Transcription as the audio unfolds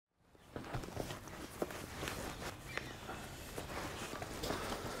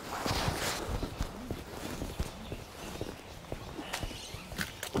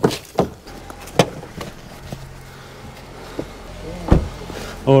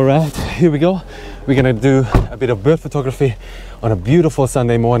All right, here we go. We're gonna do a bit of bird photography on a beautiful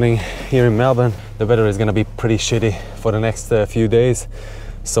Sunday morning here in Melbourne. The weather is gonna be pretty shitty for the next few days,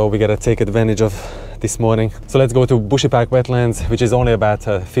 so we gotta take advantage of this morning. So let's go to Bushy Park Wetlands, which is only about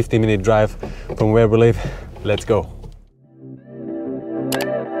a 50-minute drive from where we live. Let's go.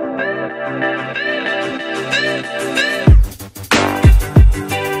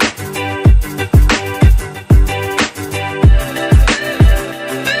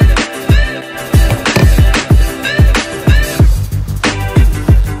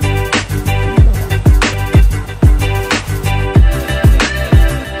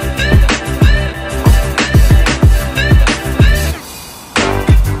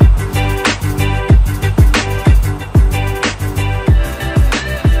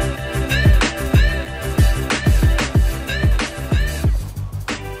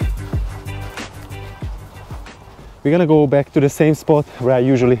 We're gonna go back to the same spot where I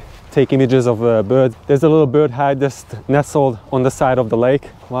usually take images of birds. There's a little bird hide just nestled on the side of the lake.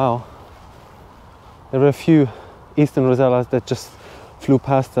 Wow. There were a few eastern rosellas that just flew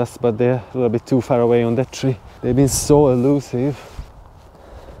past us, but they're a little bit too far away on that tree. They've been so elusive.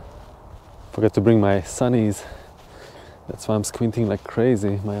 Forgot to bring my sunnies. That's why I'm squinting like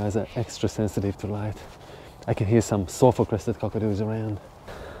crazy. My eyes are extra sensitive to light. I can hear some sulfur-crested cockatoos around.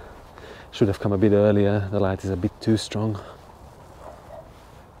 Should have come a bit earlier, the light is a bit too strong.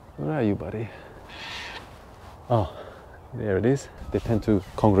 Where are you, buddy? Oh, there it is. They tend to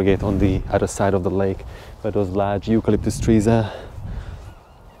congregate on the other side of the lake where those large eucalyptus trees are.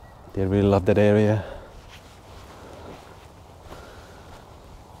 They really love that area.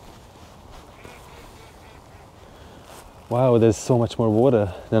 Wow, there's so much more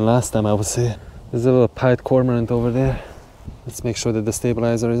water than last time I was here. There's a little pied cormorant over there. Let's make sure that the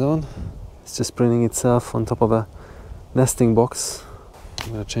stabilizer is on. It's just printing itself on top of a nesting box.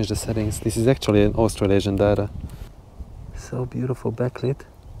 I'm gonna change the settings. This is actually an Australasian data. So beautiful backlit.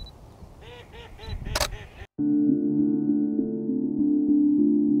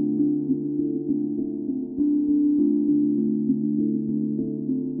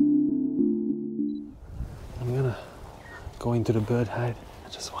 I'm gonna go into the bird hide. I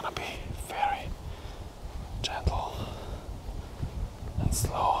just wanna be very gentle and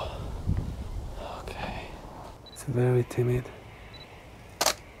slow. Okay. It's very timid.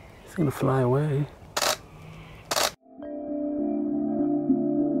 It's gonna fly away.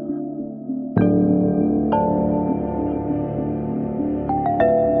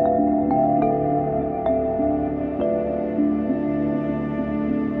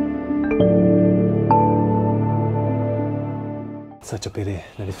 Such a pity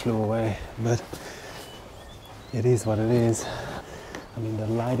that it flew away, but it is what it is. I mean, the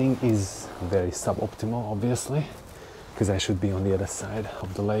lighting is very suboptimal, obviously, because I should be on the other side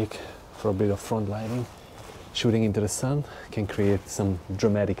of the lake for a bit of front lighting. Shooting into the sun can create some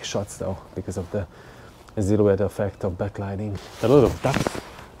dramatic shots though, because of the silhouette effect of backlighting. A lot of ducks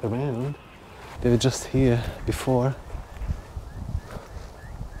around. They were just here before.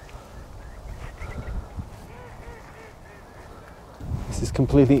 This is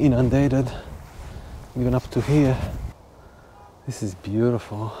completely inundated, even up to here. This is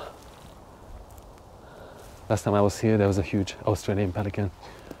beautiful. Last time I was here, there was a huge Australian pelican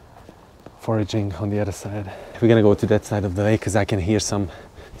foraging on the other side. We're gonna go to that side of the lake because I can hear some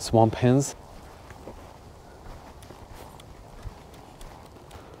swamp hens.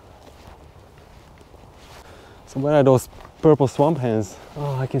 So where are those purple swamp hens?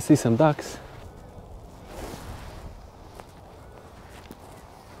 Oh, I can see some ducks.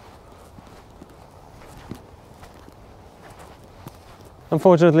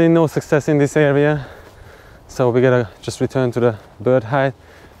 Unfortunately, no success in this area, so we gotta just return to the bird hide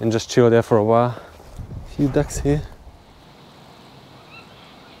and just chill there for a while. A few ducks here.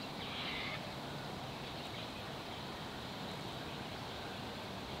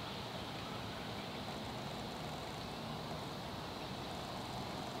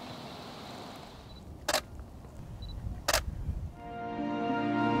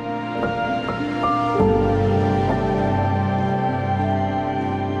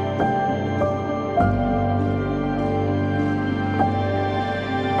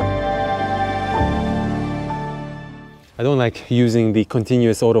 I don't like using the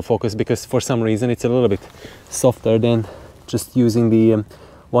continuous autofocus because for some reason it's a little bit softer than just using the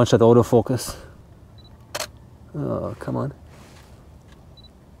one-shot autofocus. Oh, come on.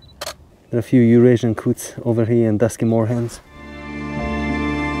 There are a few Eurasian coots over here and dusky moorhens.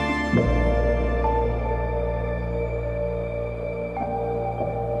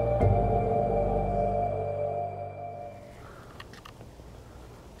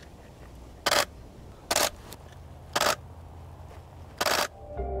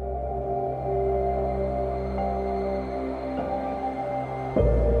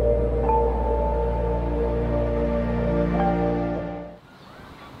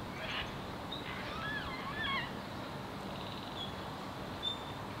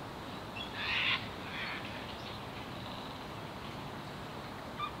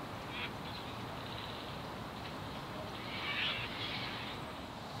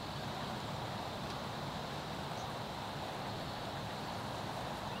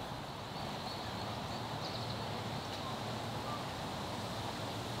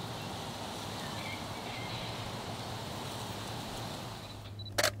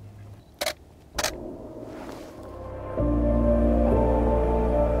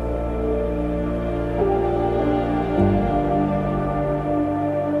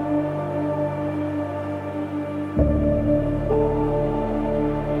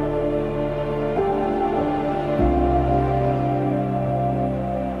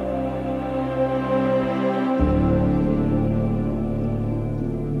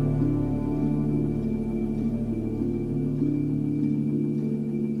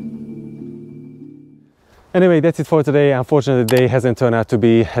 Anyway, that's it for today. Unfortunately, the day hasn't turned out to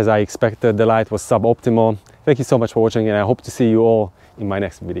be as I expected. The light was suboptimal. Thank you so much for watching, and I hope to see you all in my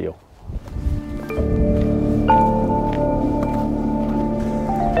next video.